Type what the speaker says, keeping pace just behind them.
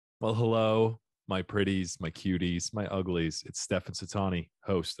Well, hello, my pretties, my cuties, my uglies. It's Stefan Satani,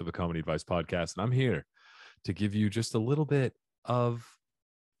 host of a Comedy Advice podcast, and I'm here to give you just a little bit of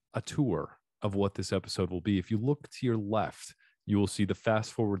a tour of what this episode will be. If you look to your left, you will see the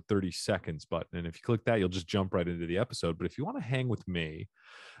fast forward 30 seconds button. And if you click that, you'll just jump right into the episode. But if you want to hang with me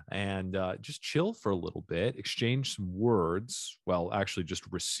and just chill for a little bit, exchange some words, well, actually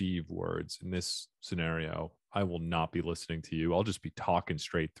just receive words. In this scenario, I will not be listening to you. I'll just be talking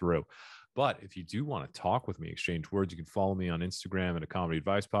straight through. But if you do want to talk with me, exchange words, you can follow me on Instagram at a Comedy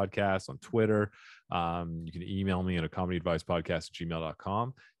Advice Podcast, on Twitter. You can email me at a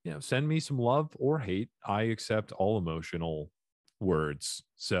comedyadvicepodcast@gmail.com. Send me some love or hate. I accept all emotional words.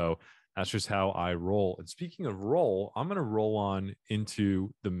 So that's just how I roll. And speaking of roll, I'm going to roll on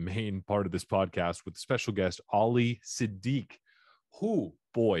into the main part of this podcast with special guest Ali Siddiq, who,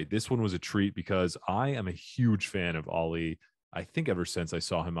 boy, this one was a treat because I am a huge fan of Ali. I think ever since I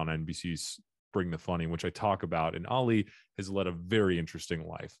saw him on NBC's Bring the Funny, which I talk about. And Ali has led a very interesting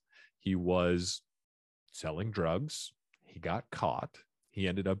life. He was selling drugs. He got caught. He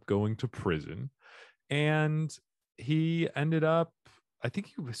ended up going to prison. And he ended up, I think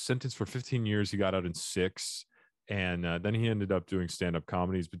he was sentenced for 15 years. He got out in 6. And then he ended up doing stand-up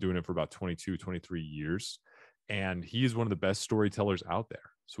comedy. He's been doing it for about 22, 23 years. And he is one of the best storytellers out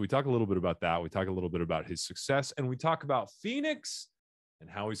there. So we talk a little bit about that. We talk a little bit about his success. And we talk about Phoenix and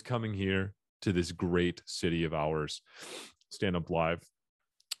how he's coming here to this great city of ours. Stand Up Live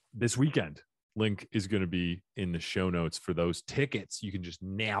this weekend. Link is going to be in the show notes for those tickets. You can just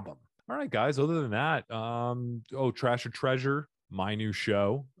nab them. All right, guys. Other than that, Trash or Treasure, my new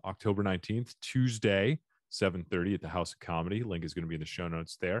show, October 19th, Tuesday, 7:30 at the House of Comedy. Link is going to be in the show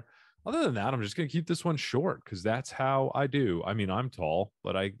notes there. Other than that, I'm just going to keep this one short because that's how I do. I mean, I'm tall,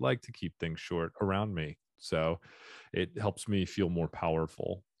 but I like to keep things short around me. So it helps me feel more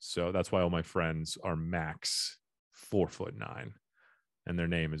powerful. So that's why all my friends are max 4'9", and their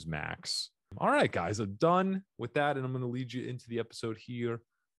name is Max. All right, guys, I'm done with that, and I'm going to lead you into the episode here.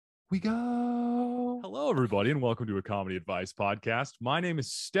 We go. Hello, everybody, and welcome to a Comedy Advice Podcast. My name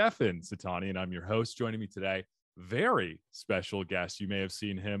is Stefan Satani, and I'm your host. Joining me today, very special guest. You may have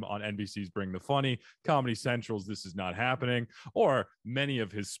seen him on NBC's Bring the Funny, Comedy Central's This Is Not Happening, or many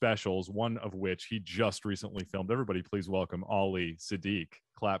of his specials, one of which he just recently filmed. Everybody, please welcome Ali Siddiq.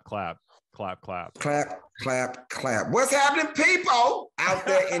 Clap, clap, clap, clap. Clap, clap, clap. What's happening, people out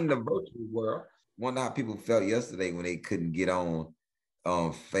there in the virtual world? Wonder how people felt yesterday when they couldn't get on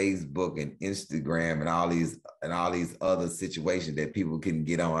Facebook and Instagram and all these other situations that people couldn't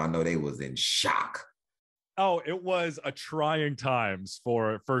get on. I know they was in shock. Oh, it was a trying times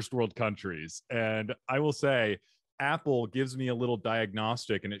for first world countries. And I will say, Apple gives me a little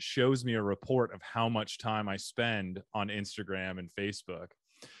diagnostic and it shows me a report of how much time I spend on Instagram and Facebook.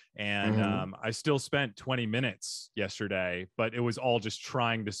 And I still spent 20 minutes yesterday, but it was all just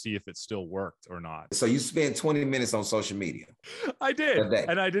trying to see if it still worked or not. So you spent 20 minutes on social media? I did.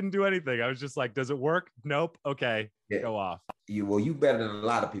 And I didn't do anything. I was just like, does it work? Nope. Okay. Yeah. Go off. You better than a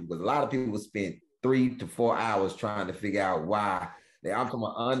lot of people, because a lot of people spend 3 to 4 hours trying to figure out why. I'm talking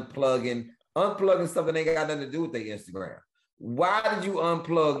about unplugging stuff that ain't got nothing to do with their Instagram. Why did you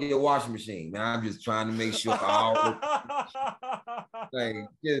unplug your washing machine? Man, I'm just trying to make sure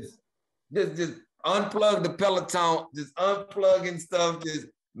just unplug the Peloton, just unplugging stuff.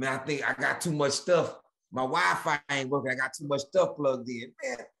 I think I got too much stuff. My Wi-Fi ain't working. I got too much stuff plugged in.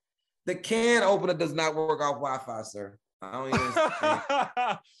 Man, the can opener does not work off Wi-Fi, sir. I don't even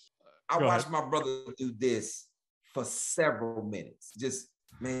understand. I watched my brother do this for several minutes. It's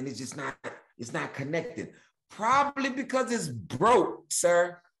not connected. Probably because it's broke,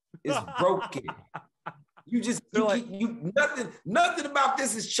 sir. It's broken. Nothing about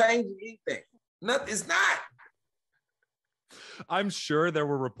this is changing anything. Nothing, it's not. I'm sure there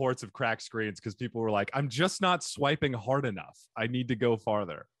were reports of cracked screens because people were like, I'm just not swiping hard enough. I need to go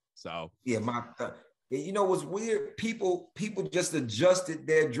farther. So yeah, you know what's weird? People just adjusted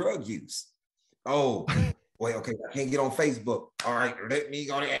their drug use. Oh, wait, okay, I can't get on Facebook. All right, let me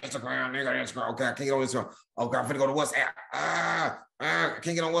go to Instagram. Okay, I can't get on Instagram. Okay, I'm finna go to WhatsApp. I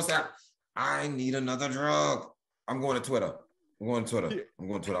can't get on WhatsApp. I need another drug. I'm going to Twitter. I'm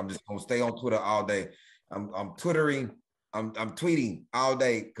just gonna stay on Twitter all day. I'm twittering. I'm tweeting all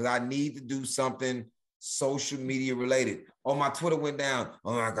day because I need to do something social media related. Oh, my Twitter went down.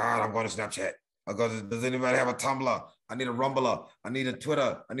 Oh my God, I'm going to Snapchat. Does anybody have a Tumblr? I need a Rumbler. I need a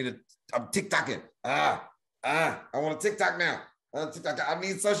Twitter. I'm TikToking. I want a TikTok now. I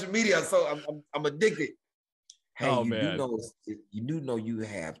need social media, so I'm addicted. Hey, you do know you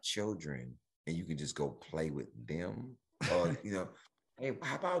have children and you can just go play with them, or hey,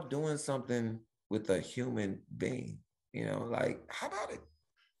 how about doing something with a human being? You know, like how about it?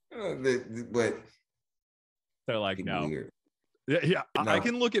 But They're like, people no. weird. Yeah, I No,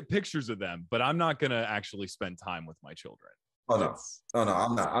 can look at pictures of them, but I'm not gonna actually spend time with my children. oh no, It's no, no.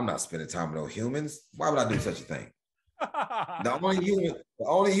 I'm not spending time with no humans. Why would I do such a thing? The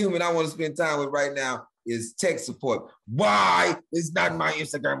only human I want to spend time with right now is tech support. Why is not my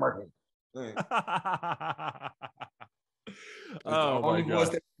Instagram working? Right. It's the Oh my only voice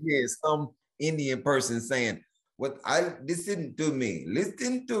god. that I hear is some Indian person saying, "What I listen to me,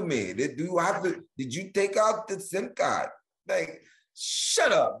 listen to me. Did you take out the SIM card? Like,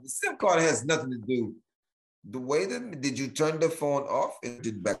 shut up. The SIM card has nothing to do. The way that did you turn the phone off and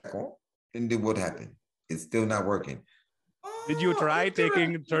did back on? And then what happened? It's still not working. Did you Oh, try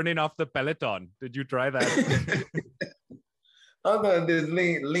interesting. turning off the Peloton? Did you try that? I'm gonna just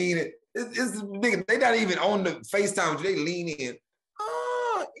lean it. It's nigga, they not even on the FaceTime. They lean in.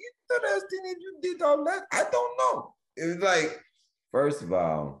 Oh, interesting that you did all that. I don't know. It was like, first of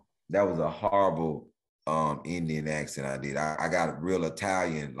all, that was a horrible Indian accent I did. I got real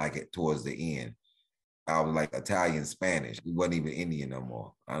Italian like it towards the end. I was like Italian Spanish. It wasn't even Indian no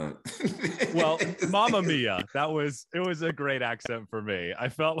more. I don't Well, Mamma Mia, it was a great accent for me. I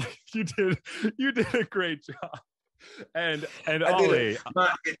felt like you did a great job. And I did it.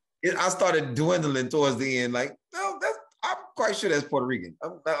 Ollie, I started dwindling towards the end. Like, no, I'm quite sure that's Puerto Rican.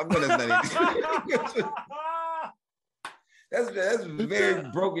 I'm gonna that's not that's very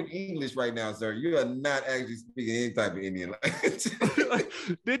broken English right now, sir. You are not actually speaking any type of Indian language.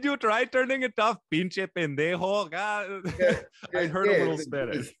 did you try turning it off? Pinche pendejo. I heard a little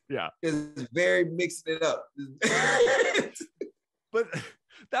Spanish. Yeah. It's very mixing it up. But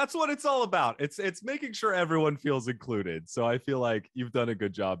that's what it's all about. It's making sure everyone feels included. So I feel like you've done a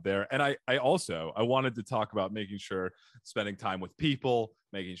good job there. And I wanted to talk about making sure spending time with people,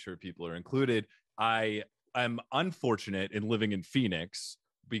 making sure people are included. I'm unfortunate in living in Phoenix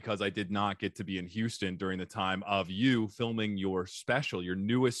because I did not get to be in Houston during the time of you filming your special, your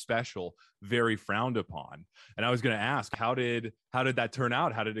newest special, Very Frowned Upon. And I was going to ask, how did that turn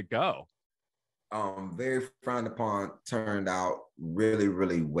out? How did it go? Very Frowned Upon turned out really,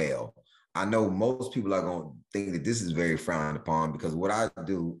 really well. I know most people are going to think that this is very frowned upon because what I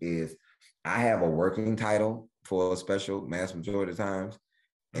do is I have a working title for a special mass majority of times.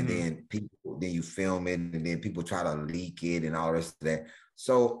 And Mm-hmm. then you film it, and then people try to leak it and all the rest of that.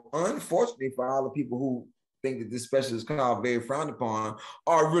 So, unfortunately, for all the people who think that this special is called Very Frowned Upon,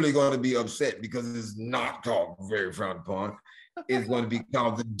 are really going to be upset because it's not called Very Frowned Upon. It's going to be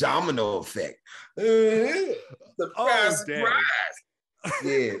called The Domino Effect. Oh, Surprise, dang. surprise.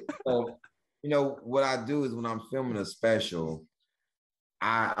 Yeah. So, what I do is when I'm filming a special,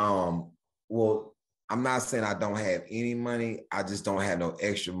 I well, I'm not saying I don't have any money. I just don't have no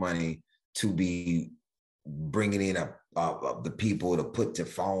extra money to be bringing in the people to put the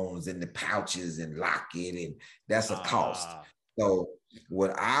phones in the pouches and lock it, and that's a cost. So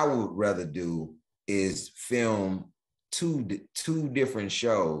what I would rather do is film two different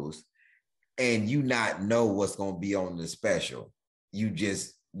shows, and you not know what's going to be on the special. You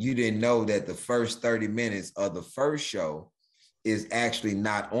didn't know that the first 30 minutes of the first show is actually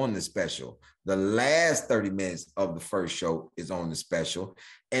not on the special. The last 30 minutes of the first show is on the special,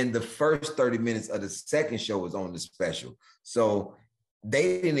 and the first 30 minutes of the second show is on the special. So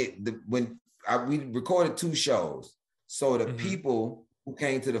they didn't, we recorded two shows. So the people who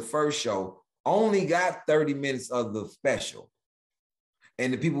came to the first show only got 30 minutes of the special.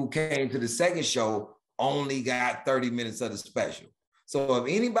 And the people who came to the second show only got 30 minutes of the special. So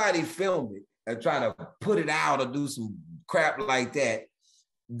if anybody filmed it and try to put it out or do some crap like that,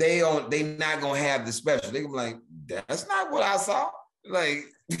 they not gonna have the special. They gonna be like, that's not what I saw. Like,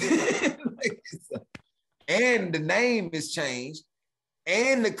 and the name is changed,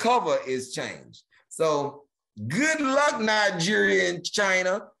 and the cover is changed. So good luck, Nigeria and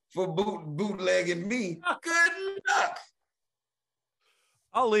China, for bootlegging me. Good luck.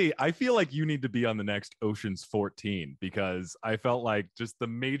 Ali, I feel like you need to be on the next Ocean's 14 because I felt like just the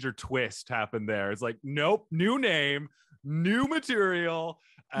major twist happened there. It's like, nope, new name, new material.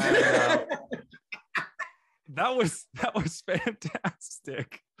 And, that was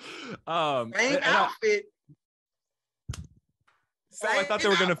fantastic. Same outfit. I thought they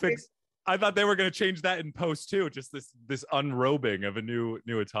were gonna fix. I thought they were gonna change that in post too. Just this unrobing of a new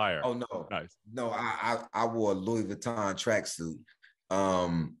attire. Oh no, nice. No, I wore a Louis Vuitton tracksuit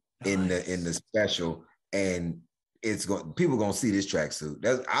in the special, and people gonna see this tracksuit.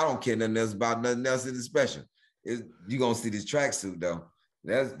 I don't care nothing else about nothing else in the special. You're gonna see this tracksuit though.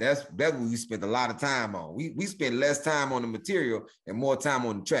 That's what we spent a lot of time on. We spent less time on the material and more time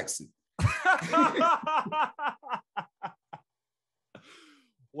on the tracksuit.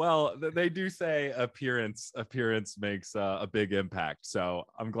 Well, they do say appearance makes a big impact. So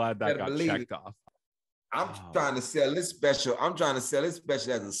I'm glad that got checked off. I'm trying to sell this special. I'm trying to sell this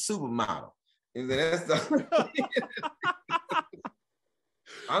special as a supermodel.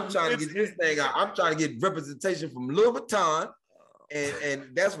 I'm trying to get this thing out. I'm trying to get representation from Louis Vuitton, and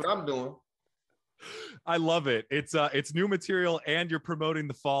that's what I'm doing. I love it. It's new material, and you're promoting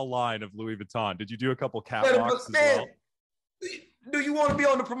the fall line of Louis Vuitton. Did you do a couple catwalks as well? Do you want to be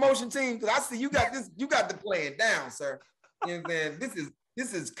on the promotion team? Because I see you got this. You got the plan down, sir. You know what I'm saying?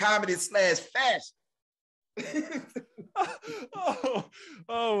 This is comedy / fashion.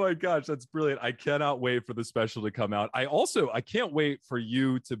 oh my gosh, that's brilliant. I cannot wait for the special to come out. I can't wait for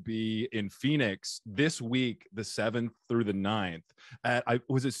you to be in Phoenix this week, the 7th through the 9th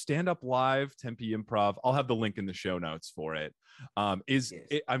was it Stand Up Live Tempe Improv. I'll have the link in the show notes for it. I'm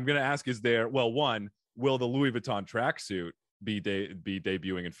gonna ask, is there, well, one, will the Louis Vuitton tracksuit be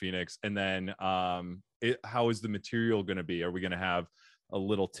debuting in Phoenix, and then how is the material going to be? Are we going to have a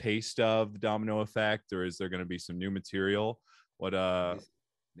little taste of the Domino Effect, or is there going to be some new material? Let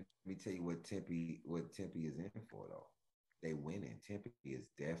me tell you what Tempe is in for, though. They winning. Tempe is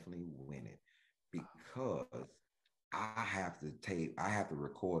definitely winning, because I have to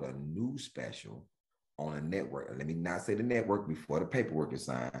record a new special on a network. Let me not say the network before the paperwork is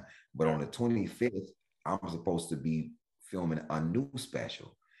signed, but on the 25th, I'm supposed to be filming a new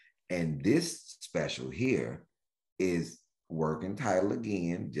special. And this special here is working title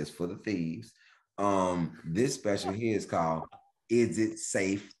again, just for the thieves. This special here is called Is It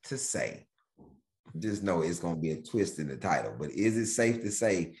Safe to Say? Just know it's going to be a twist in the title, but Is It Safe to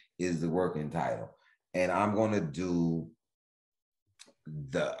Say is the working title. And I'm going to do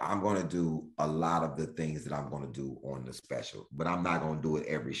a lot of the things that I'm going to do on the special, but I'm not going to do it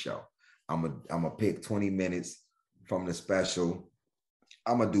every show. I'm gonna pick 20 minutes from the special.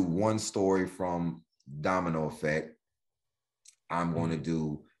 I'm gonna do one story from Domino Effect. I'm going to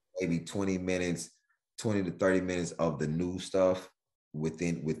do maybe 20 to 30 minutes of the new stuff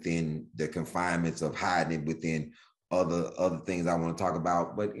within the confinements of hiding it within other things I want to talk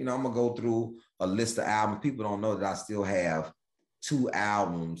about. But I'm gonna go through a list of albums. People don't know that I still have 2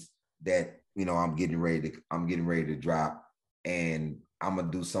 albums that I'm getting ready to drop, and I'm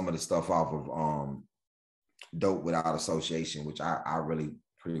gonna do some of the stuff off of Dope Without Association, which I really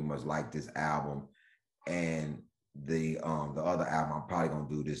pretty much like this album. And the other album I'm probably gonna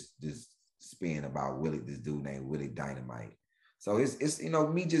do this spin about this dude named Willie Dynamite. So it's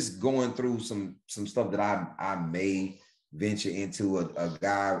me just going through some stuff that I may venture into. A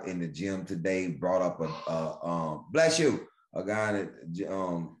guy in the gym today brought up bless you. A guy that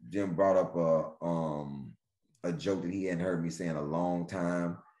Jim brought up a joke that he hadn't heard me say in a long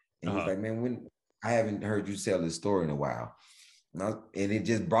time, and he's like, man, when I haven't heard you tell this story in a while, and it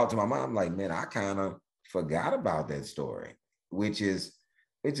just brought to my mind. I'm like, man, I kind of forgot about that story, which is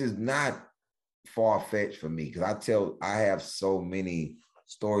not far-fetched for me, because I have so many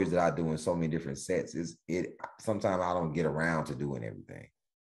stories that I do in so many different sets. Sometimes I don't get around to doing everything.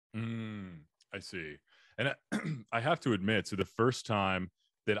 I see. And I have to admit, so the first time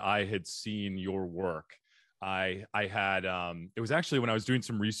that I had seen your work, I had it was actually when I was doing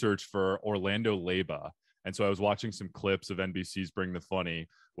some research for Orlando Leyba. And so I was watching some clips of NBC's Bring the Funny,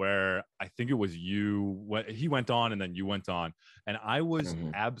 where I think it was he went on and then you went on. And I was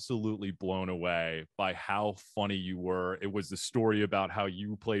absolutely blown away by how funny you were. It was the story about how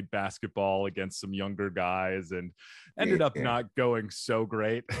you played basketball against some younger guys and ended up not going so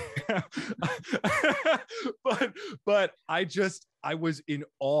great. but I was in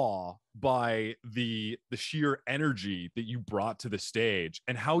awe by the sheer energy that you brought to the stage,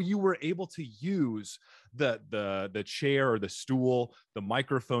 and how you were able to use the chair or the stool, the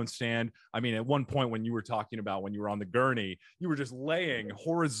microphone stand. I mean, at one point when you were talking about when you were on the gurney, you were just laying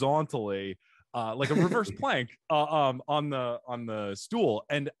horizontally like a reverse plank on the stool.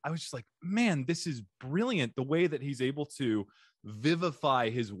 And I was just like, man, this is brilliant, the way that he's able to vivify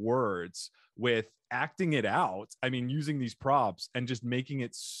his words with acting it out. I mean, using these props and just making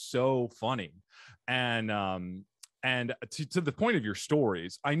it so funny. And to the point of your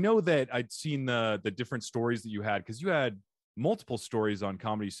stories, I know that I'd seen the different stories that you had, because you had multiple stories on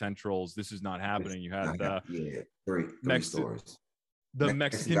Comedy Central's This Is Not Happening. You had three stories. The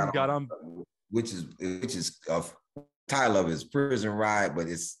Mexican got on, which is title of his Prison Riot, but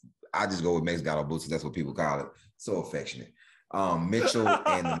I just go with Mexican got on boots. That's what people call it. So affectionate.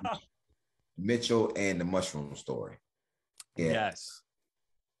 Mitchell and the Mushroom Story. Yeah. Yes.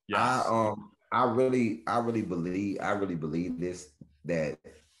 Yes. I really believe this, that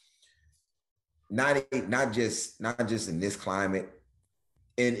not just in this climate.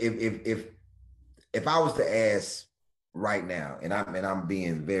 And if I was to ask right now, and I'm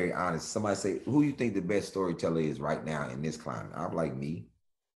being very honest, somebody say, who you think the best storyteller is right now in this climate? I'm like, me,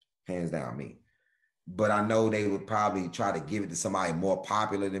 hands down, me. But I know they would probably try to give it to somebody more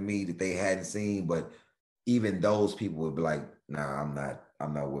popular than me that they hadn't seen. But even those people would be like, nah, I'm not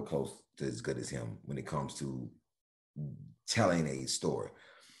we're close to as good as him when it comes to telling a story.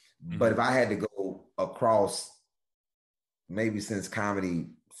 But if I had to go across, maybe since comedy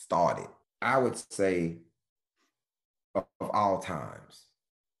started, I would say of all times,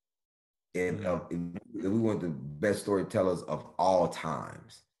 if we want the best storytellers of all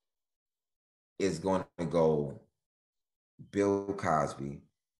times, it's going to go Bill Cosby,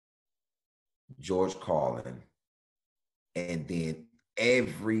 George Carlin, and then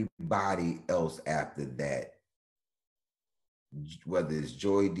everybody else after that, whether it's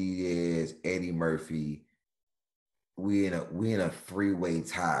Joy Diaz, Eddie Murphy, we in a three-way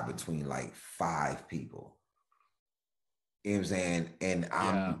tie between like 5 people. You know what I'm saying? And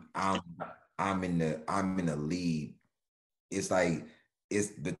I'm in the lead. It's like it's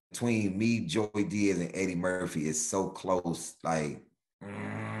between me, Joy Diaz, and Eddie Murphy. It's so close. Like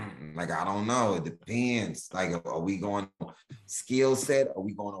I don't know. It depends. Like, are we going on skill set? Are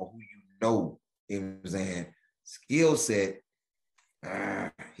we going on who you know? You know what I'm saying? Skill set,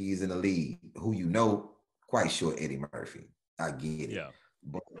 he's in the lead. Who you know, quite sure Eddie Murphy. I get it.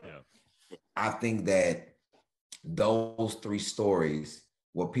 But I think that those 3 stories,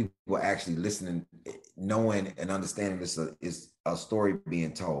 what people are actually listening, knowing and understanding this is a story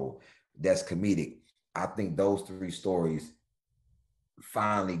being told that's comedic. I think those 3 stories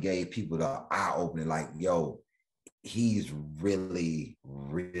finally gave people the eye opening, like, yo, he's really,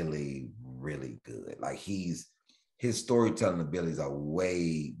 really, really good. Like his storytelling abilities are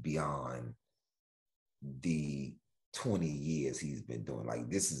way beyond the 20 years he's been doing. Like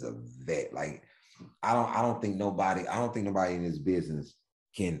this is a vet. Like I don't think nobody in this business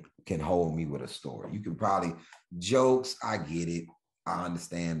can hold me with a story. You can probably jokes, I get it. I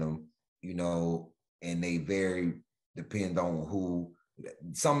understand them, you know, and they very depend on who.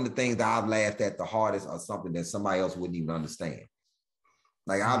 Some of the things that I've laughed at the hardest are something that somebody else wouldn't even understand.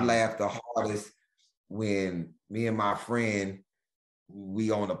 Like I've laughed the hardest when me and my friend, we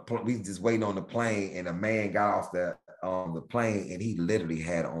just waiting on the plane, and a man got off the plane, and he literally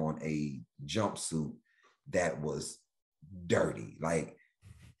had on a jumpsuit that was dirty. Like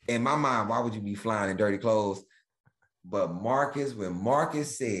in my mind, why would you be flying in dirty clothes? But when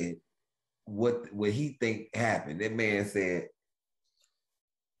Marcus said what he think happened, that man said,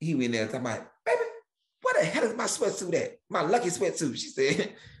 he went there talking about, baby, where the hell is my sweatsuit at? My lucky sweatsuit. She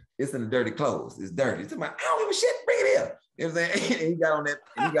said, it's in the dirty clothes. It's dirty. It's about, I don't give a shit. Bring it here. You know what I'm saying? And he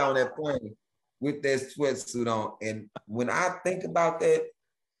got on that plane with that sweatsuit on. And when I think about that,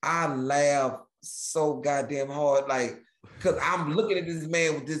 I laugh so goddamn hard. Like, because I'm looking at this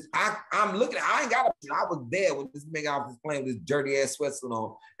man with this, I was there when this man got off this plane with this dirty ass sweatsuit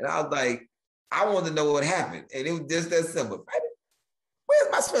on. And I was like, I wanted to know what happened. And it was just that simple. Baby, where's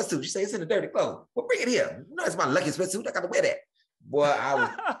my sweatsuit? She said, it's in the dirty clothes. Well, bring it here. You know, it's my lucky sweatsuit. I got to wear that. Boy,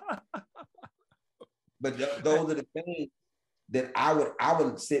 but those are the things that I would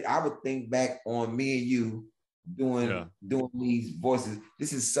think back on me and you doing these voices.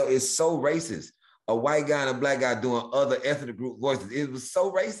 It's so racist. A white guy and a black guy doing other ethnic group voices. It was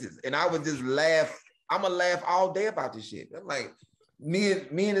so racist. And I would just laugh. I'm gonna laugh all day about this shit. I'm like, me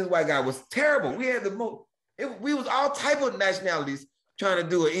and this white guy was terrible. We had we was all type of nationalities trying to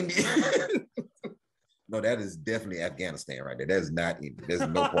do an Indian. No, that is definitely Afghanistan right there. That is not India. There's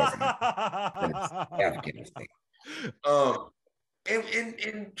no part of it. That's Afghanistan.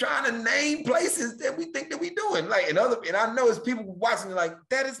 And trying to name places that we think that we doing. Like, and I know it's people watching like,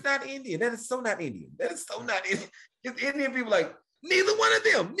 that is not Indian. That is so not Indian. That is so not Indian. It's Indian people like, neither one of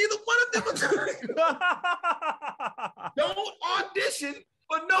them. Don't audition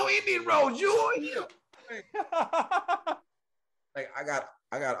for no Indian roles. You or him. Like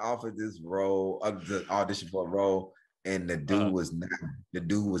I got offered this role, the audition for a role, and the dude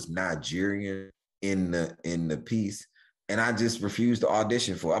was Nigerian in the piece, and I just refused to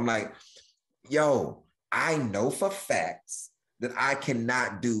audition for it. I'm like, yo, I know for facts that I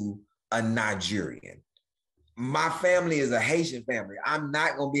cannot do a Nigerian. My family is a Haitian family. I'm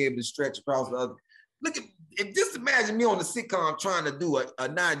not gonna be able to stretch across the other. Just imagine me on the sitcom trying to do a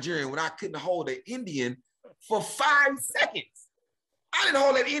Nigerian when I couldn't hold an Indian for 5 seconds. I didn't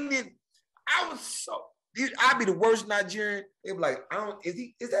hold that Indian. I was so, I'd be the worst Nigerian. They'd be like, is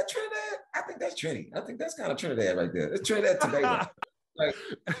that Trinidad? I think that's Trinity. I think that's kind of Trinidad right there. It's Trinidad Tobago. Like,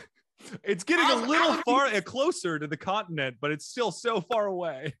 it's getting a little closer to the continent, but it's still so far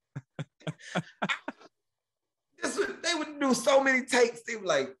away. They would do so many takes. They were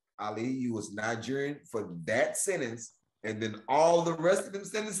like, Ali, you was Nigerian for that sentence, and then all the rest of them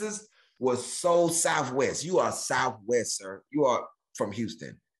sentences was so Southwest. You are Southwest, sir. You are from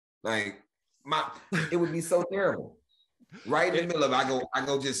Houston. Like it would be so terrible. Right in the middle of it, I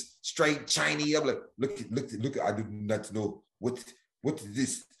go just straight Chinese. I'm like, look, I do not know what is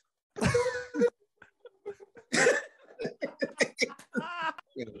this.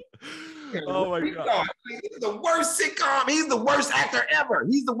 Oh my God. He's the worst sitcom. He's the worst actor ever.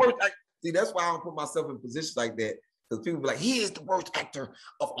 He's the worst. See, that's why I don't put myself in positions like that. Because people be like, he is the worst actor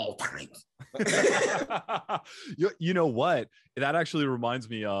of all time. You know what? That actually reminds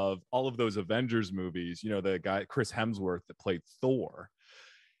me of all of those Avengers movies. You know, the guy, Chris Hemsworth, that played Thor.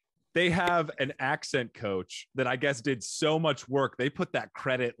 They have an accent coach that I guess did so much work. They put that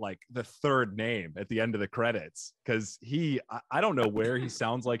credit like the third name at the end of the credits because I don't know where he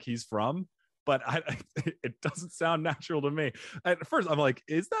sounds like he's from, but it doesn't sound natural to me. At first, I'm like,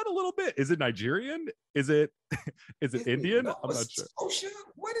 is that a little bit? Is it Nigerian? Is it Indian? I'm not sure.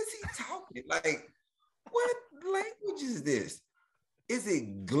 What is he talking? Like, what language is this? Is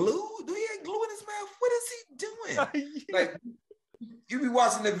it glue? Do he have glue in his mouth? What is he doing? Yeah. Like, you be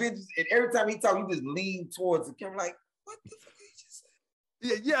watching the videos, and every time he talk, you just lean towards the camera, like, what the fuck did he just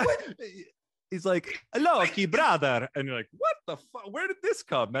say? Yeah. What? He's like, hello, brother. And you're like, what the fuck? Where did this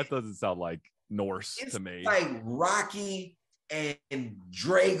come? That doesn't sound like Norse to me. It's like Rocky and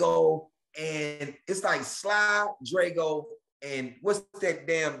Drago, and it's like Sly, Drago, and what's that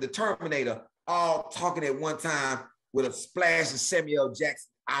the Terminator, all talking at one time with a splash of Samuel Jackson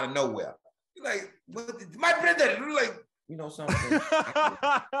out of nowhere. You're like, my brother, you're like, you know something?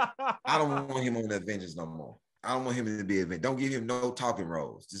 I don't want him on the Avengers no more. I don't want him to be an event. Don't give him no talking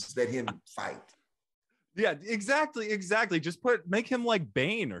roles. Just let him fight. Yeah, exactly. Just make him like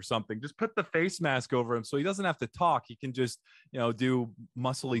Bane or something. Just put the face mask over him so he doesn't have to talk. He can just, do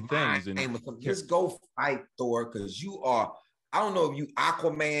muscly things. And just go fight Thor, because you are, I don't know if you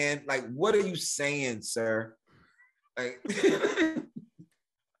Aquaman. Like, what are you saying, sir? Like,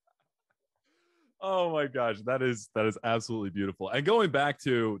 oh my gosh, that is absolutely beautiful. And going back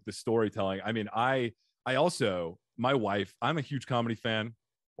to the storytelling, I mean, I also, my wife, I'm a huge comedy fan.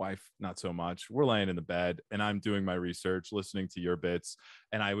 Wife, not so much. We're laying in the bed and I'm doing my research, listening to your bits.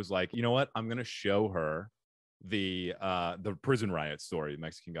 And I was like, you know what? I'm going to show her the prison riot story,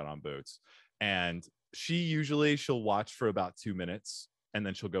 Mexican got on boots. And she'll watch for about 2 minutes and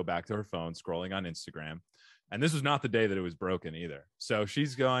then she'll go back to her phone scrolling on Instagram. And this was not the day that it was broken either. So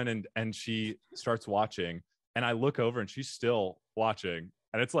she's going and she starts watching and I look over and she's still watching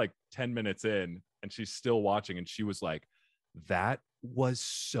and it's like 10 minutes in and she's still watching. And she was like, that was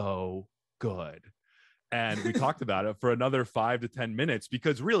so good. And we talked about it for another 5 to 10 minutes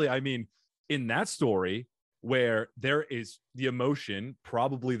because really, I mean, in that story where there is the emotion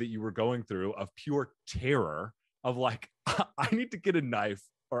probably that you were going through of pure terror of like, I need to get a knife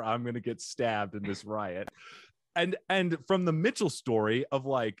or I'm going to get stabbed in this riot. And from the Mitchell story of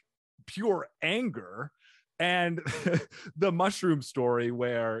like pure anger and the mushroom story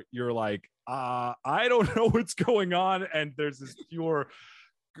where you're like, I don't know what's going on. And there's this pure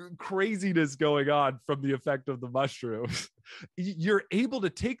craziness going on from the effect of the mushrooms. You're able to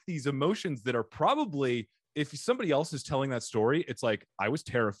take these emotions that are probably, if somebody else is telling that story, it's like, I was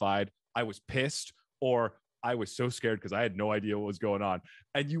terrified, I was pissed, or I was so scared because I had no idea what was going on.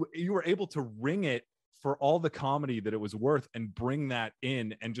 And you were able to wring it for all the comedy that it was worth and bring that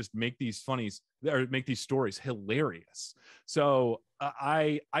in and just make these funnies or make these stories hilarious. So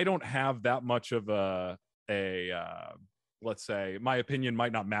I don't have that much of a let's say my opinion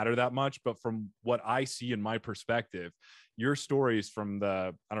might not matter that much, but from what I see in my perspective, your stories from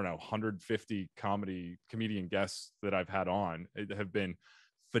the, I don't know, 150 comedian guests that I've had on have been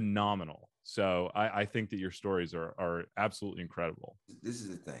phenomenal. So I think that your stories are absolutely incredible. This is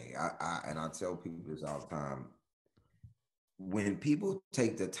the thing. I tell people this all the time. When people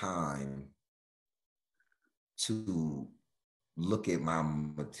take the time to look at my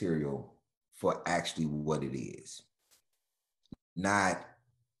material for actually what it is, not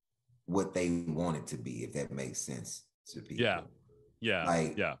what they want it to be, if that makes sense to people. Yeah.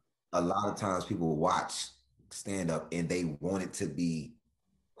 Like, a lot of times people watch stand up and they want it to be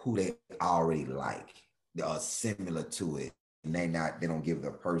who they already like. They are similar to it. And they don't give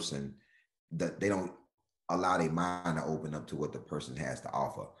the person they don't allow their mind to open up to what the person has to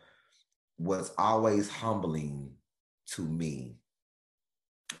offer. what's always humbling to me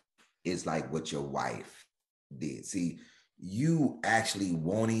is like what your wife did. See, you actually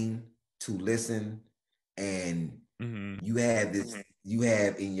wanting to listen, and you have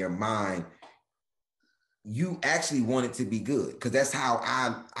in your mind, you actually want it to be good, because that's how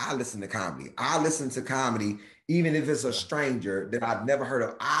I listen to comedy. I listen to comedy even if it's a stranger that I've never heard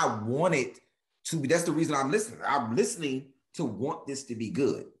of. I want it to be. That's the reason I'm listening. I'm listening to want this to be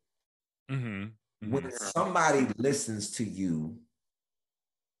good. When somebody listens to you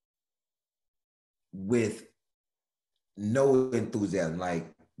with no enthusiasm, like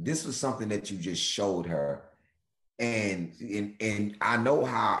this was something that you just showed her, and I know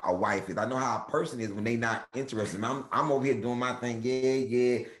how a wife is. I know how a person is when they not interested. I'm over here doing my thing.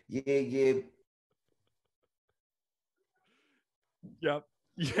 Yeah. Yep.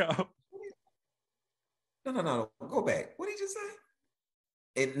 No. Go back. What did you say?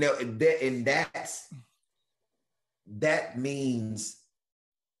 And no, that means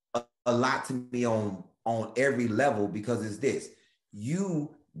a lot to me on every level, because it's this.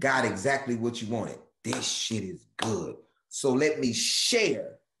 You got exactly what you wanted. This shit is good. So let me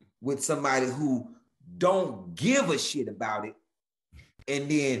share with somebody who don't give a shit about it.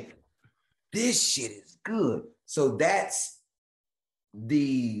 And then this shit is good. So that's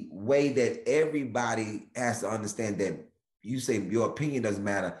the way that everybody has to understand that. You say your opinion doesn't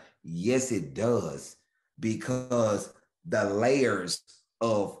matter. Yes, it does, because the layers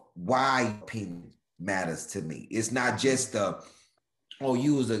of why your opinion matters to me. It's not just oh,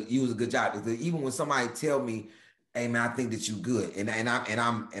 you was a good job. Even when somebody tell me, hey man, I think that you good, and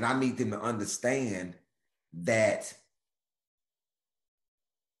I need them to understand that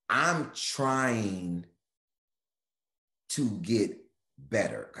I'm trying to get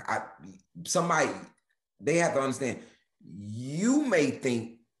better. They have to understand, you may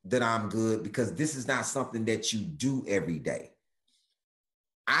think that I'm good because this is not something that you do every day.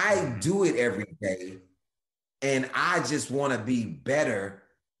 I do it every day, and I just want to be better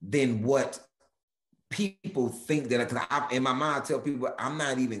than what people think that. In my mind, I tell people I'm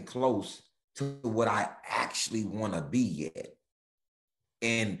not even close to what I actually want to be yet.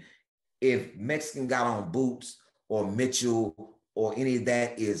 And if Mexican Got on Boots or Mitchell or any of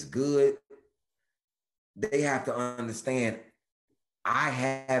that is good, they have to understand I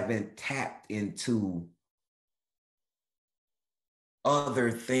haven't tapped into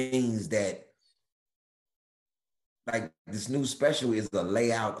other things that, like this new special is a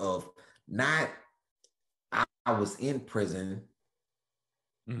layout of not I was in prison,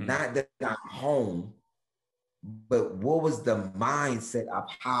 not that I'm home, but what was the mindset of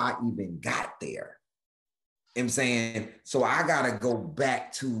how I even got there? You know what I'm saying? So I gotta go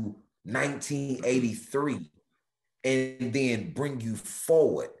back to 1983 and then bring you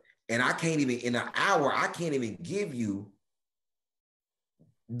forward. And I can't even, in an hour, I can't even give you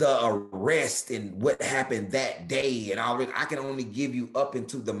the arrest and what happened that day. And I can only give you up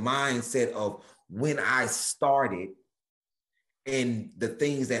into the mindset of when I started and the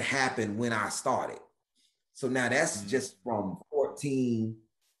things that happened when I started. So now that's just from 14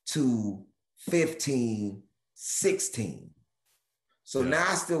 to 15, 16. So now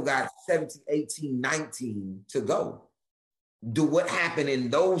I still got 17, 18, 19 to go. Do what happened in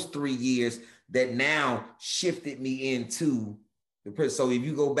those 3 years that now shifted me into the prison. So if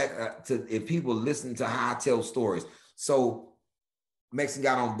you go back if people listen to how I tell stories. So Mexican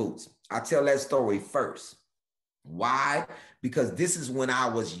Got on Boots. I tell that story first. Why? Because this is when I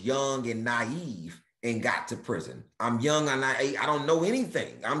was young and naive and got to prison. I'm young and I don't know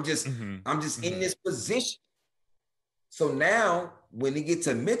anything. I'm just in this position. So now when they get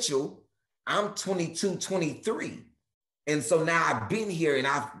to Mitchell, I'm 22, 23. And so now I've been here and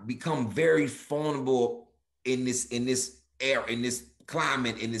I've become very vulnerable in this air, in this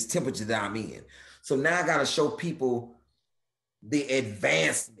climate, in this temperature that I'm in. So now I got to show people the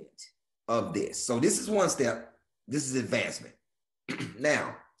advancement of this. So this is one step. This is advancement.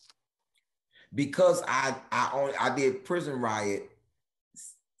 Now, because I did Prison Riot,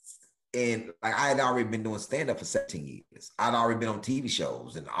 and like I had already been doing stand-up for 17 years. I'd already been on TV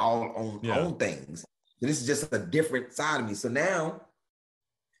shows and all on things. So this is just a different side of me. So now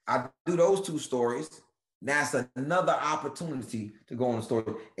I do those two stories. Now it's another opportunity to go on the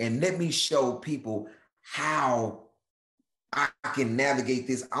story and let me show people how I can navigate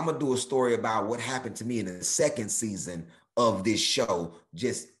this. I'm gonna do a story about what happened to me in the second season of this show.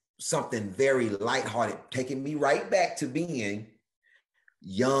 Just something very lighthearted, taking me right back to being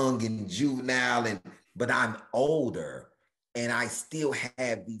young and juvenile, but I'm older and I still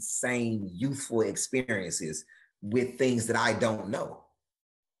have these same youthful experiences with things that I don't know.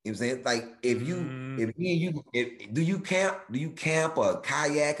 You know what I'm saying? Like if me and you, do you camp or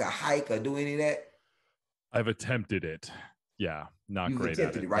kayak or hike or do any of that? I've attempted it. Yeah, not You've great at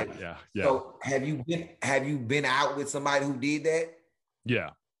attempted it. it, right? Yeah, yeah, So have you been out with somebody who did that? yeah,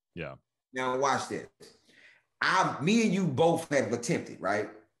 yeah. Now watch this. Me and you both have attempted, right?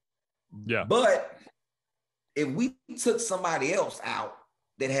 Yeah. But if we took somebody else out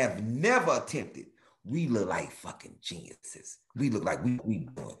that have never attempted, we look like fucking geniuses. We look like we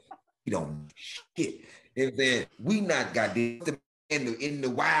don't shit. And then we not got this in the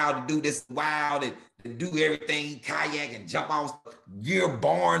wild to do this wild and to do everything, kayak and jump off gear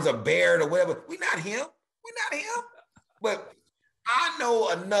barns or bear or whatever. We not him. We not him. But I know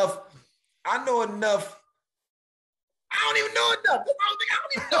enough. I don't even know enough. I don't even know enough.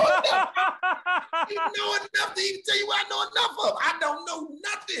 I don't even know enough to even tell you what I know enough of. I don't know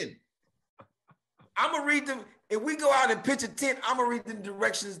nothing. I'm gonna read them. If we go out and pitch a tent, I'm gonna read the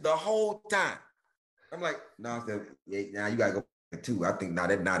directions the whole time. I'm like, no, now you gotta go too. I think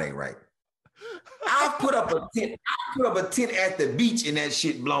that ain't right. I put up a tent at the beach and that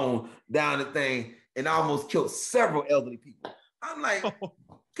shit blown down the thing and almost killed several elderly people. I'm like,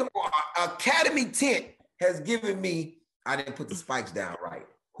 come on, Academy tent has given me. I didn't put the spikes down right.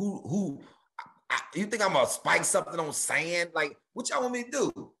 You think I'm gonna spike something on sand? Like, what y'all want me to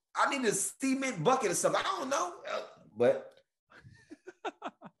do? I need a cement bucket or something. I don't know, but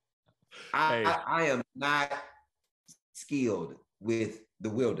I am not skilled with the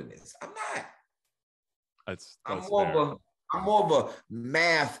wilderness. I'm not. That's I'm more of a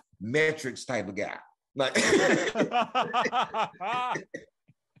math metrics type of guy. Like,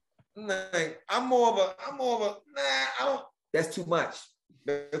 I'm more of a I don't. That's too much.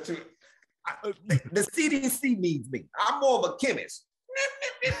 That's too, the CDC needs me. I'm more of a chemist.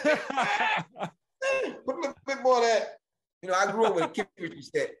 Put a little bit more of that. You know, I grew up with a chemistry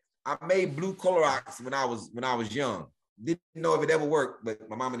set. I made blue Clorox when I was young. Didn't know if it ever worked, but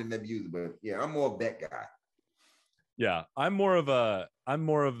my mama didn't ever use it. But yeah, I'm more of that guy. Yeah, I'm more of the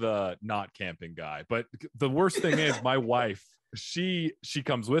not camping guy. But the worst thing is my wife, she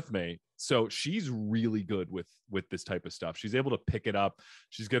comes with me. So she's really good with this type of stuff. She's able to pick it up.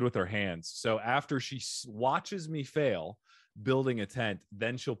 She's good with her hands. So after she watches me fail building a tent,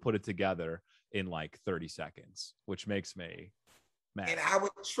 then she'll put it together in like 30 seconds, which makes me mad. And I would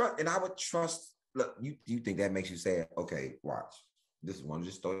trust. Look, you think that makes you say, okay, watch. This is one,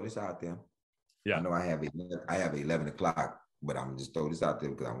 just throw this out there. Yeah. I know I have 11 o'clock, but I'm just throw this out there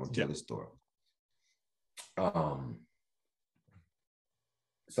because I want to tell this story.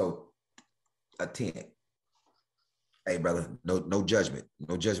 So a tent. Hey, brother, no judgment.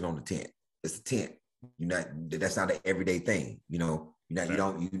 No judgment on the tent. It's a tent. That's not an everyday thing. You know,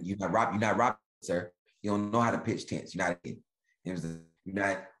 you're not robbing, sir. You don't know how to pitch tents. That's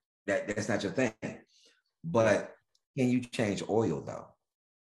not your thing. But can you change oil though?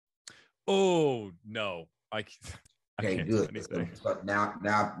 Oh no, I can't do anything. But now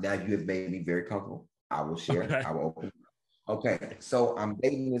you have made me very comfortable. I will share. Okay. I will open. Okay, so I'm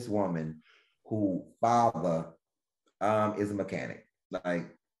dating this woman who father is a mechanic.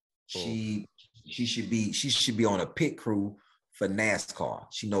 Like she should be on a pit crew for NASCAR.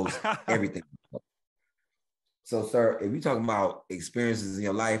 She knows everything. So, sir, if you're talking about experiences in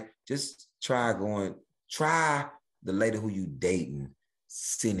your life, just try the lady who you dating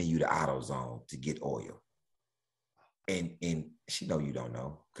sending you to AutoZone to get oil. And she know you don't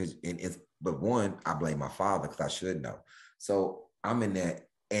know. But one, I blame my father because I should know. So I'm in that,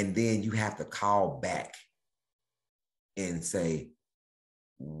 and then you have to call back and say,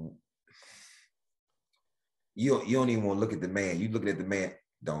 you don't even want to look at the man. You looking at the man,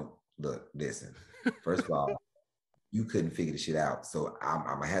 don't look, listen. First of all, you couldn't figure the shit out. So I'm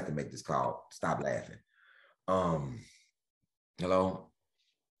gonna have to make this call. Stop laughing. Hello?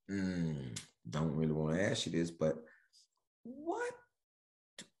 Don't really want to ask you this, but what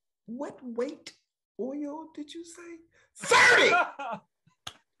weight oil did you say? 30!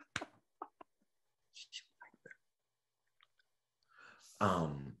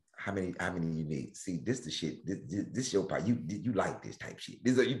 How many you need? See, this the shit. This your part. You like this type shit.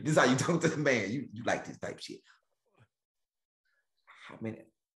 This is how you talk to the man. You like this type shit.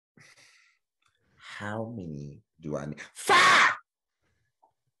 How many do I need? 5!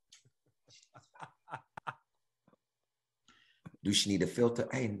 Do she need a filter?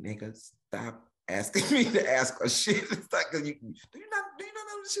 Hey, nigga, stop asking me to ask her shit. It's like, do you not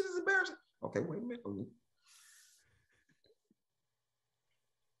know this shit is embarrassing? Okay, wait a minute.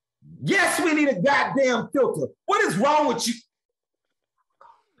 Yes, we need a goddamn filter. What is wrong with you?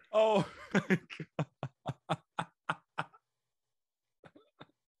 Oh my God.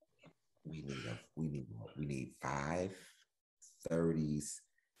 30s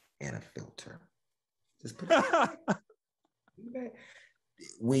and a filter. Just put it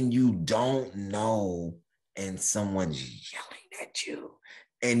when you don't know and someone's yelling at you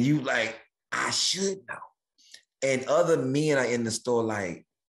and you like, I should know. And other men are in the store like,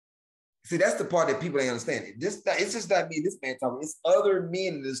 see, that's the part that people ain't understand. It's just not me, this man talking. It's other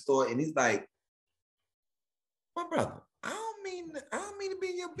men in the store and he's like, my brother, I don't mean to be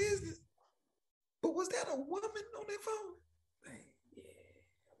in your business, but was that a woman on that phone? Like, yeah.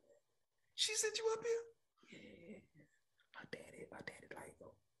 She sent you up here? Yeah. My daddy like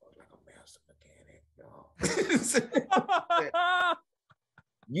a master mechanic, dog.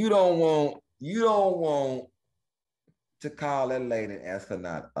 You don't want to call that lady and ask her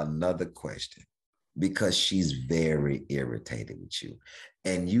not another question because she's very irritated with you.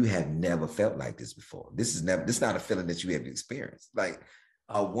 And you have never felt like this before. This is not a feeling that you have experienced. Like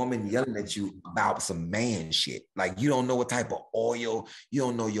a woman yelling at you about some man shit. Like you don't know what type of oil, you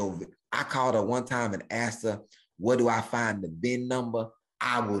don't know I called her one time and asked her, where do I find the VIN number?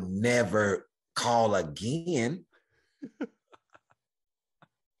 I will never call again.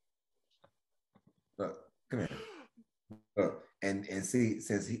 Look, come here. Look, and see,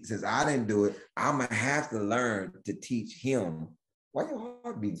 since I didn't do it, I'm gonna have to learn to teach him. Why your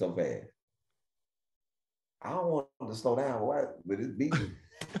heart beating so fast? I don't want to slow down, but it's beating.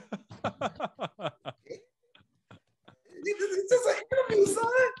 It's just an interview, son.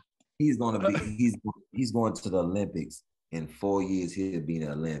 He's going to the Olympics in 4 years. He'll be in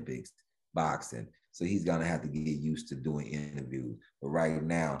the Olympics boxing, so he's gonna have to get used to doing interviews. But right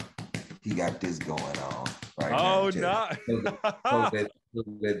now, he got this going on. Right now.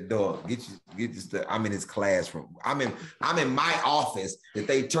 Close that door. Get your stuff. I'm in his classroom. I'm in my office that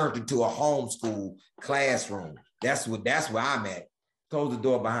they turned into a homeschool classroom. That's where I'm at. Close the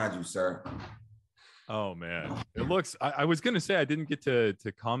door behind you, sir. Oh man, it looks. I was gonna say I didn't get to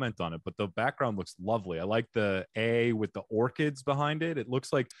comment on it, but the background looks lovely. I like the A with the orchids behind it. It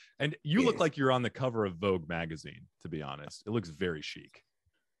looks like, and you look like you're on the cover of Vogue magazine. To be honest, it looks very chic.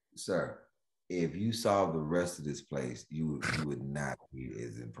 Sir, if you saw the rest of this place, you would not be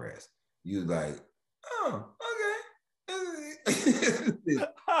as impressed. You like, oh, okay.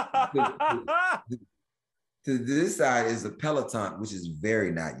 To this side is a Peloton, which is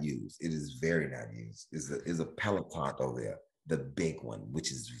very not used. It is very not used. Is a Peloton over there, the big one,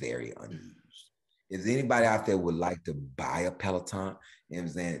 which is very unused. If anybody out there would like to buy a Peloton, you know what I'm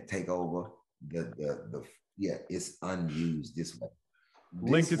saying, take over it's unused this way.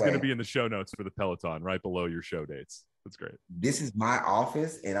 Link is going to be in the show notes for the Peloton right below your show dates. That's great. This is my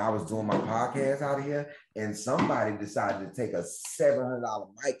office, and I was doing my podcast out of here, and somebody decided to take a $700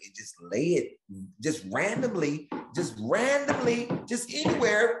 mic and just lay it just randomly, just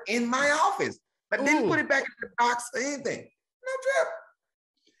anywhere in my office. But didn't put it back in the box or anything. No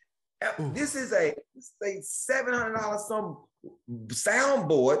trip. This is a $700 some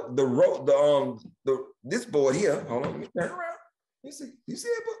soundboard. This board here. Hold on, let me turn around. You see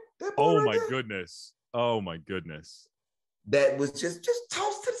it? That board right there? Goodness. Oh my goodness. That was just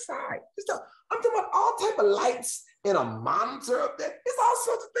tossed to the side. I'm talking about all type of lights and a monitor up there. There's all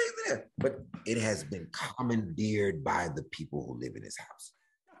sorts of things in there. But it has been commandeered by the people who live in this house.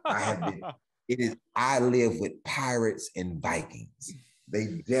 I live with pirates and Vikings.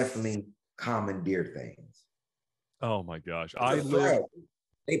 They definitely commandeer things. Oh my gosh.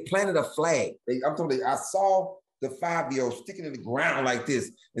 They planted a flag. I saw the 5-year-old sticking in the ground like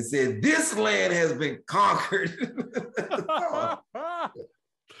this and said, this land has been conquered.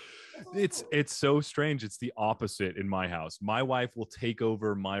 It's so strange. It's the opposite in my house. My wife will take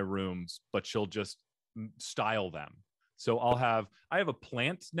over my rooms, but she'll just style them. So I have a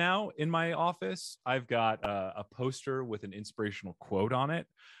plant now in my office. I've got a poster with an inspirational quote on it.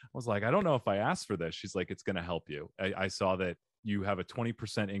 I was like, I don't know if I asked for this. She's like, it's going to help you. I saw that you have a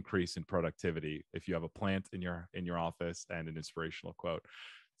 20% increase in productivity if you have a plant in your office and an inspirational quote.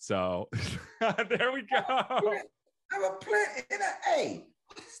 So there we go. I have a plant and an A.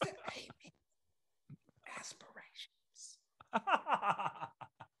 What does the A mean? Aspirations.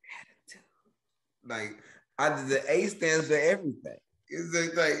 Attitude. Like the A stands for everything. It's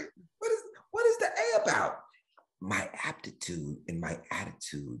like what is the A about? My aptitude and my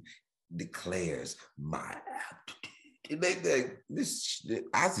attitude declares my aptitude.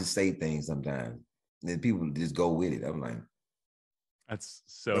 I just say things sometimes, and people just go with it. I'm like, that's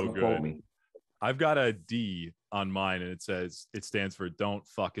so good. I've got a D on mine, and it stands for "Don't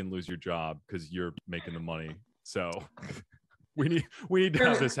fucking lose your job" because you're making the money. So we need to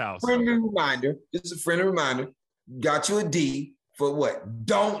have this house. Friendly reminder. Just a friendly reminder. Got you a D for what?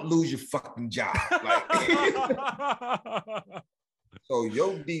 Don't lose your fucking job. Like, So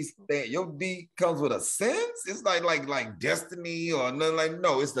your D comes with a sentence. It's like destiny or nothing. Like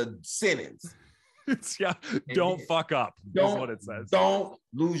no, it's the sentence. It's don't fuck up. Is what it says. Don't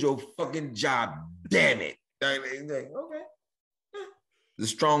lose your fucking job. Damn it. Okay. The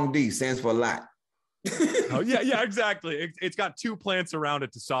strong D stands for a lot. Oh yeah, exactly. It's got two plants around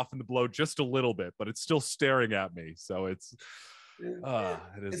it to soften the blow just a little bit, but it's still staring at me. So it's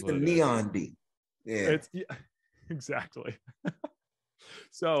the neon D. Yeah, exactly.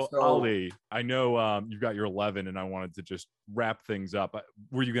 So Ali, I know you got your 11, and I wanted to just wrap things up.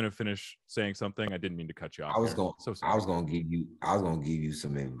 Were you going to finish saying something? I didn't mean to cut you off. I was going to give you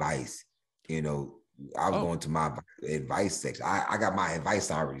some advice. You know, I was going to my advice section. I got my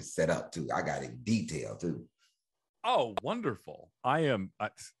advice already set up too. I got it detailed too. Oh, wonderful.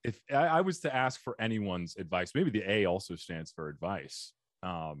 If I was to ask for anyone's advice, maybe the A also stands for advice.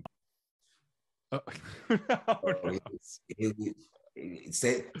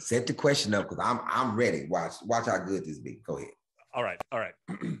 Set the question up because I'm ready. Watch how good this be. Go ahead. All right.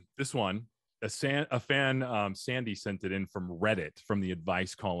 This one, a fan, Sandy sent it in from Reddit, from the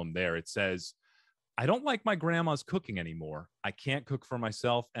advice column there. It says, I don't like my grandma's cooking anymore. I can't cook for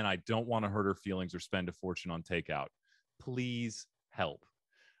myself, and I don't want to hurt her feelings or spend a fortune on takeout. Please help.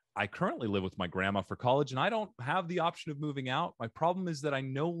 I currently live with my grandma for college, and I don't have the option of moving out. My problem is that I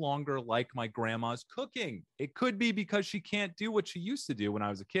no longer like my grandma's cooking. It could be because she can't do what she used to do when I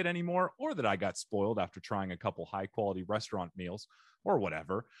was a kid anymore, or that I got spoiled after trying a couple high-quality restaurant meals, or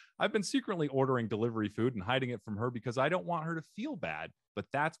whatever. I've been secretly ordering delivery food and hiding it from her because I don't want her to feel bad, but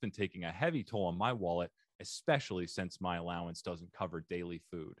that's been taking a heavy toll on my wallet, especially since my allowance doesn't cover daily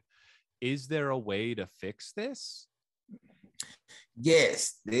food. Is there a way to fix this?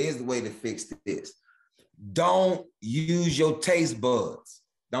 Yes, there is a way to fix this. Don't use your taste buds.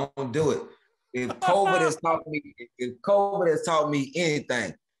 Don't do it. If COVID has taught me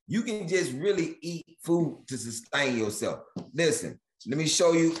anything, you can just really eat food to sustain yourself. Listen, let me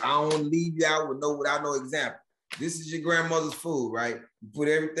show you. I don't want to leave you out without no example. This is your grandmother's food, right? You put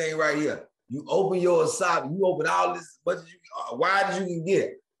everything right here. You open your wasabi. You open all this as much as wide as you can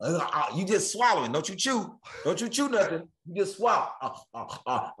get. You just swallow it. Don't you chew. Don't you chew nothing. You just swallow.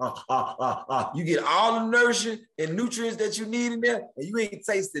 You get all the nourishment and nutrients that you need in there, and you ain't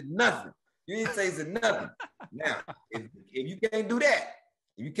tasted nothing. Now, if you can't do that,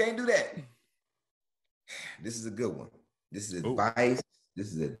 this is a good one. This is advice. Ooh.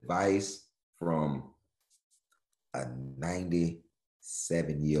 This is advice from a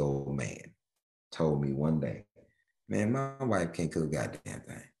 97-year-old man. Told me one day, man, my wife can't cook a goddamn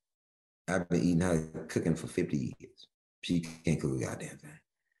thing. I've been eating her cooking for 50 years. She can't cook a goddamn thing.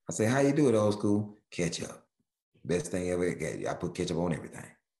 I say, how you do it, old school? Ketchup. Best thing ever. I put ketchup on everything.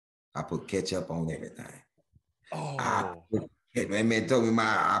 Oh. That man told me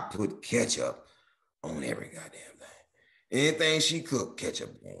I put ketchup on every goddamn thing. Anything she cooked,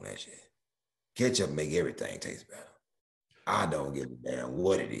 ketchup on that shit. Ketchup make everything taste better. I don't give a damn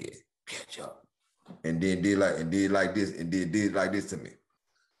what it is. Ketchup. And then did like this to me.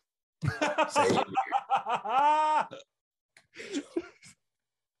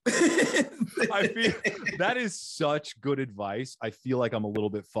 I feel that is such good advice. I feel like I'm a little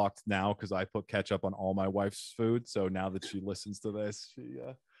bit fucked now because I put ketchup on all my wife's food. So now that she listens to this, she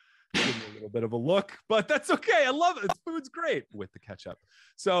gives me a little bit of a look, but that's okay. I love it. Food's great with the ketchup.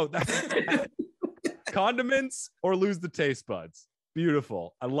 So that's condiments or lose the taste buds.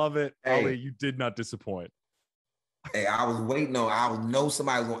 Beautiful. I love it. Hey. Ali, you did not disappoint. Hey, I was waiting on, I know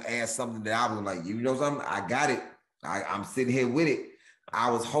somebody was going to ask something that I was like, you know something? I got it. I'm sitting here with it. I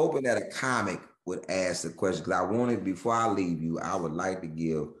was hoping that a comic would ask the question because I wanted, before I leave you, I would like to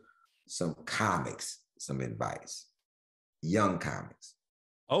give some comics some advice. Young comics.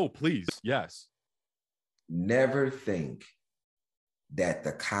 Oh, please. Yes. Never think that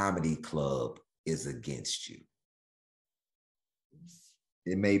the comedy club is against you.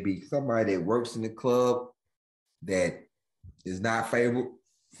 It may be somebody that works in the club that is not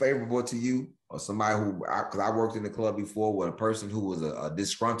favorable to you, or somebody who, because I worked in the club before with a person who was a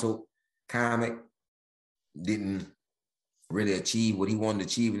disgruntled comic, didn't really achieve what he wanted to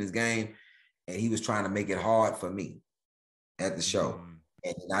achieve in his game, and he was trying to make it hard for me at the show.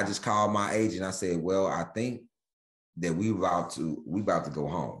 And I just called my agent. I said, well, I think that we about to go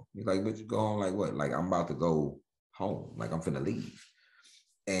home. He's like, but you go home like what? Like, I'm about to go home. Like, I'm finna leave.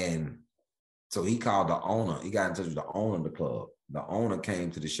 And so he called the owner. He got in touch with the owner of the club. The owner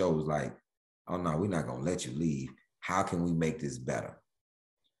came to the show, was like, oh no, we're not gonna let you leave. How can we make this better?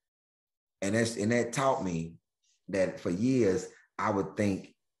 And that taught me that for years, I would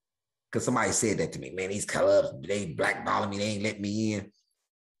think because somebody said that to me, man, these clubs, they blackballing me, they ain't let me in.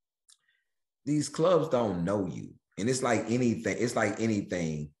 These clubs don't know you. And it's like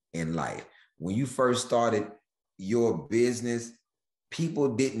anything in life. When you first started your business,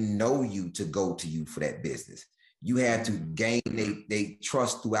 people didn't know you to go to you for that business. You had to gain they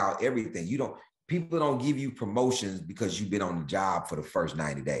trust throughout everything. People don't give you promotions because you've been on the job for the first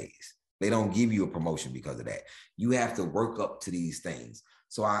 90 days. They don't give you a promotion because of that. You have to work up to these things.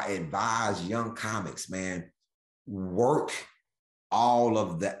 So I advise young comics, man, work all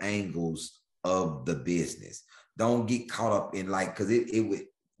of the angles of the business. Don't get caught up in because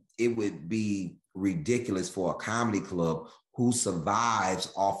it would be ridiculous for a comedy club who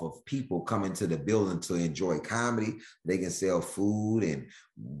survives off of people coming to the building to enjoy comedy. They can sell food and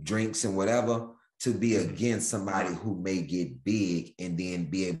drinks and whatever, to be against somebody who may get big and then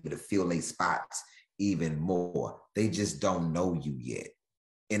be able to fill their spots even more. They just don't know you yet.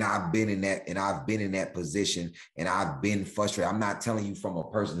 And I've been in that position, and I've been frustrated. I'm not telling you from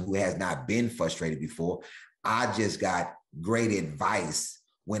a person who has not been frustrated before. I just got great advice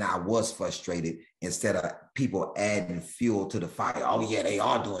when I was frustrated, instead of people adding fuel to the fire. Oh yeah, they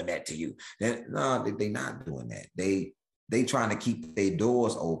are doing that to you. No, they're not doing that. They trying to keep their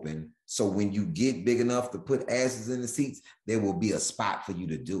doors open, so when you get big enough to put asses in the seats, there will be a spot for you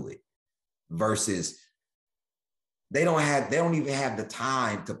to do it. Versus they don't even have the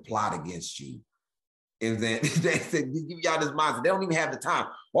time to plot against you. And then they said, give y'all this mindset. They don't even have the time.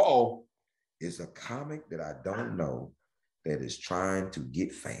 Uh-oh, it's a comic that I don't know that is trying to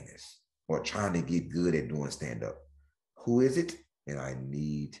get famous or trying to get good at doing stand-up. Who is it? And I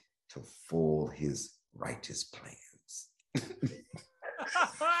need to foil his righteous plans.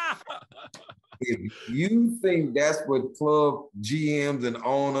 If you think that's what club GMs and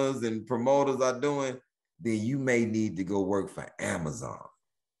owners and promoters are doing, then you may need to go work for Amazon.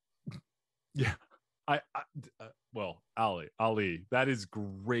 Yeah. Well, Ali, that is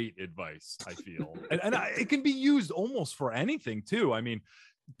great advice, I feel. and it can be used almost for anything too. I mean,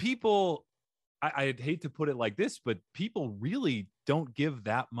 people, I'd hate to put it like this, but people really don't give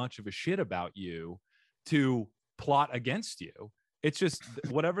that much of a shit about you to plot against you. It's just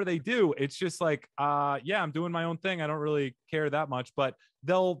whatever they do, it's just like, yeah, I'm doing my own thing. I don't really care that much, but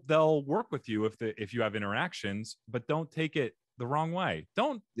they'll work with you if you have interactions, but don't take it the wrong way.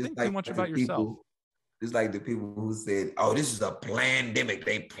 Don't think too much about yourself. It's like the people who said, oh, this is a pandemic.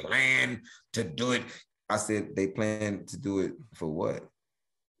 They plan to do it. I said, they plan to do it for what?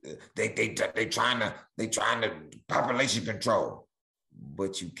 They trying to population control,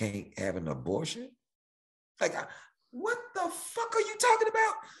 but you can't have an abortion? Like, what the fuck are you talking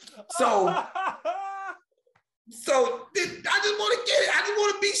about? So I just want to get it. I just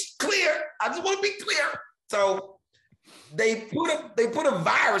want to be clear. So they put a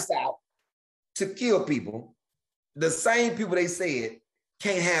virus out to kill people. The same people they said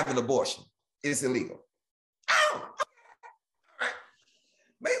can't have an abortion. It's illegal. Oh, okay. All right.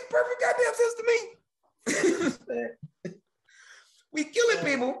 Makes perfect goddamn sense to me. We killing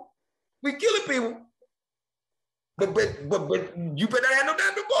people. But you better have no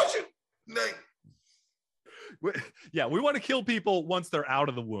damn abortion. Like, yeah, we want to kill people once they're out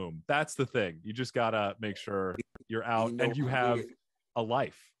of the womb. That's the thing. You just gotta make sure you're out and you have a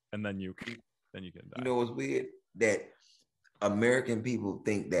life, and then you can die. You know what's weird? That American people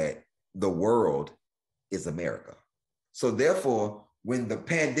think that the world is America. So therefore, when the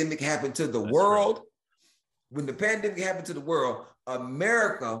pandemic happened to the world,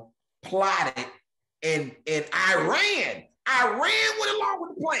 America plotted, and Iran went along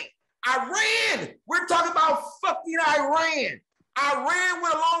with the plan. Iran, we're talking about fucking Iran. Iran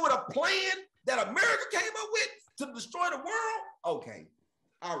went along with a plan that America came up with to destroy the world. Okay,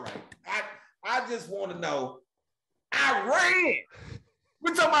 all right. I just want to know, Iran.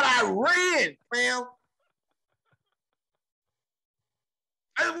 We're talking about Iran, fam.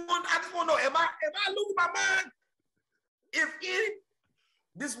 I just want to know, am I losing my mind?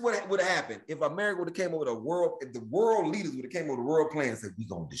 This is what would have happened if America would have came up with if the world leaders would have came up with a world plan and said, we're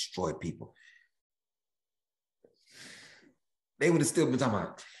going to destroy people. They would have still been talking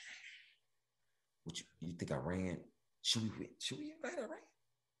about, what you think Iran, should we invite Iran?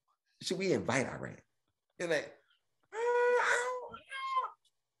 Should we invite Iran? You're like, I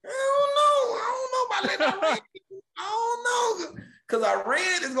don't know about letting Iran. I don't know. Because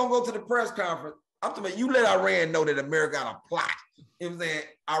Iran is going to go to the press conference. I'm talking about, you let Iran know that America got a plot. You know what I'm saying?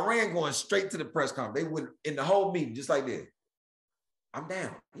 Iran going straight to the press conference. They would, in the whole meeting, just like this. I'm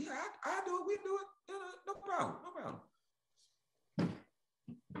down. Yeah, I do it. We do it. No problem.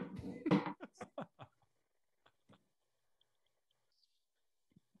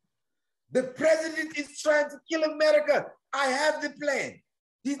 The president is trying to kill America. I have the plan.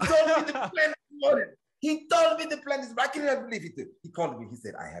 He told me the plan this morning. He told me the plan is, I cannot believe it. He called me. He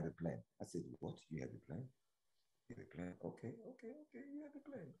said, I have a plan. I said, what? You have a plan? You have a plan? Okay. You have a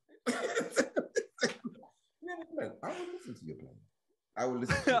plan. You have a plan. I will listen to your plan. I will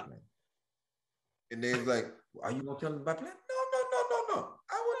listen to your plan. And then he's like, are you going to tell him my plan? No.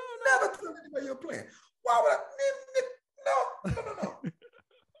 I will never tell anybody your plan. Why would I? No.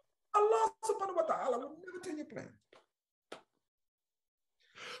 Allah subhanahu wa ta'ala will never tell your plan.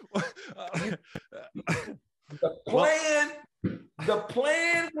 The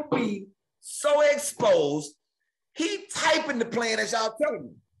plan will be so exposed. He typing the plan as y'all telling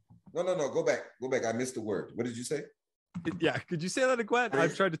me. No. Go back. I missed the word. What did you say? Yeah. Could you say that again?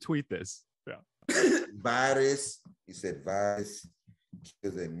 I've tried to tweet this. Yeah. Virus. He said virus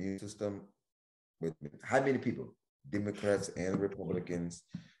kills the immune system. With how many people? Democrats and Republicans.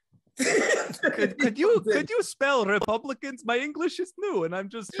 could you spell Republicans? My English is new, and I'm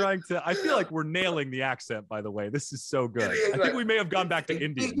just trying to. I feel like we're nailing the accent. By the way, this is so good. I think we may have gone back to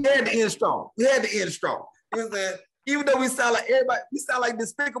Indian. We had to end strong. You know what I'm saying? Even though we sound like everybody, we sound like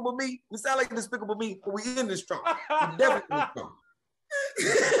Despicable Me. We sound like Despicable Me, but we end strong. We definitely strong.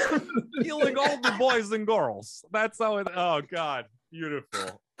 Killing all the boys and girls. That's how it. Oh God,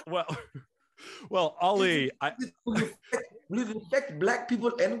 beautiful. Well, Ali, will it affect black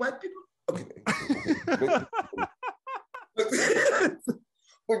people and white people? Okay.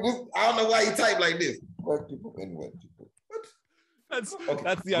 I don't know why you type like this. Black people and white people. What? That's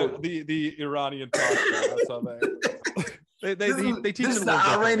the Iranian talk. That's how they teach this it is the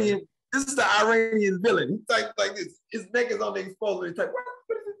Iranian. This is the Iranian villain. He types like this. His neck is on the exposure. He type.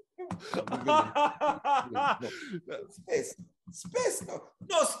 Space.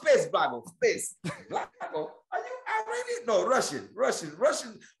 No space, Bible. Space. Are you Iranian? No,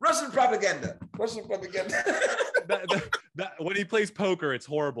 Russian propaganda. That when he plays poker, it's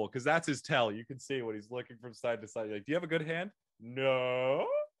horrible because that's his tell. You can see when he's looking from side to side. You're like, do you have a good hand? No.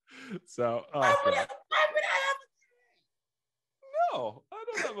 So, why would I have no, I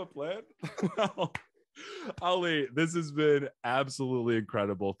don't have a plan. Well, Ali, this has been absolutely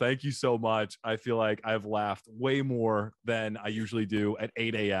incredible. Thank you so much. I feel like I've laughed way more than I usually do at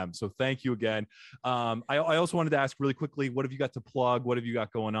 8 a.m. So thank you again. I also wanted to ask really quickly, what have you got to plug? What have you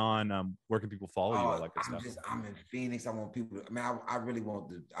got going on? Where can people follow you? All that good stuff. I'm in Phoenix. I want people. I really want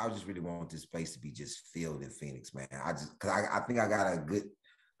this place to be just filled in Phoenix, man. Because I think I got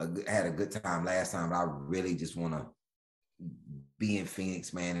had a good time last time, but I really just want to be in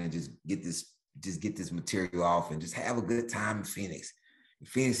Phoenix, man, and just get this material off and just have a good time in Phoenix.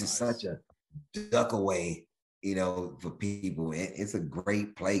 Phoenix is such a duck away, for people. It's a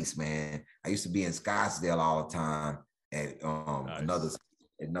great place, man. I used to be in Scottsdale all the time at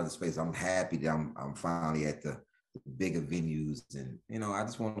another space. I'm happy that I'm finally at the bigger venues, and I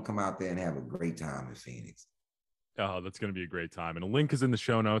just want to come out there and have a great time in Phoenix. Oh, that's going to be a great time. And a link is in the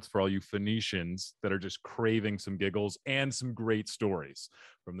show notes for all you Phoenicians that are just craving some giggles and some great stories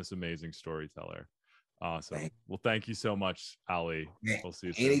from this amazing storyteller. Awesome. Well, thank you so much, Ali. Man, we'll see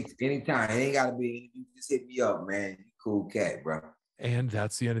you soon. Anytime. It ain't got to be. You just hit me up, man. You cool cat, bro. And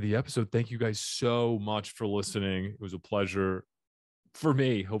that's the end of the episode. Thank you guys so much for listening. It was a pleasure for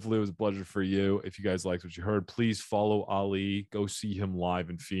me. Hopefully it was a pleasure for you. If you guys liked what you heard, please follow Ali. Go see him live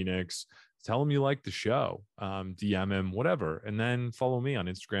in Phoenix. Tell him you like the show, DM him, whatever. And then follow me on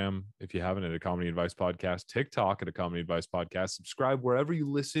Instagram if you haven't, at A Comedy Advice Podcast, TikTok at A Comedy Advice Podcast. Subscribe wherever you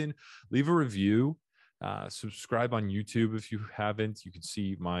listen. Leave a review. Subscribe on YouTube if you haven't. You can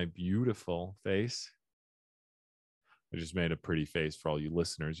see my beautiful face. I just made a pretty face for all you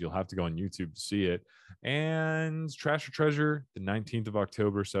listeners. You'll have to go on YouTube to see it. And Trash or Treasure, the 19th of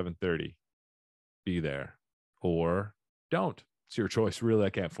October, 7:30. Be there or don't. It's your choice. Really, I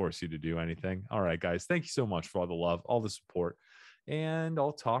can't force you to do anything. All right, guys. Thank you so much for all the love, all the support. And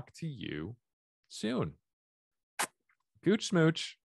I'll talk to you soon. Gooch smooch.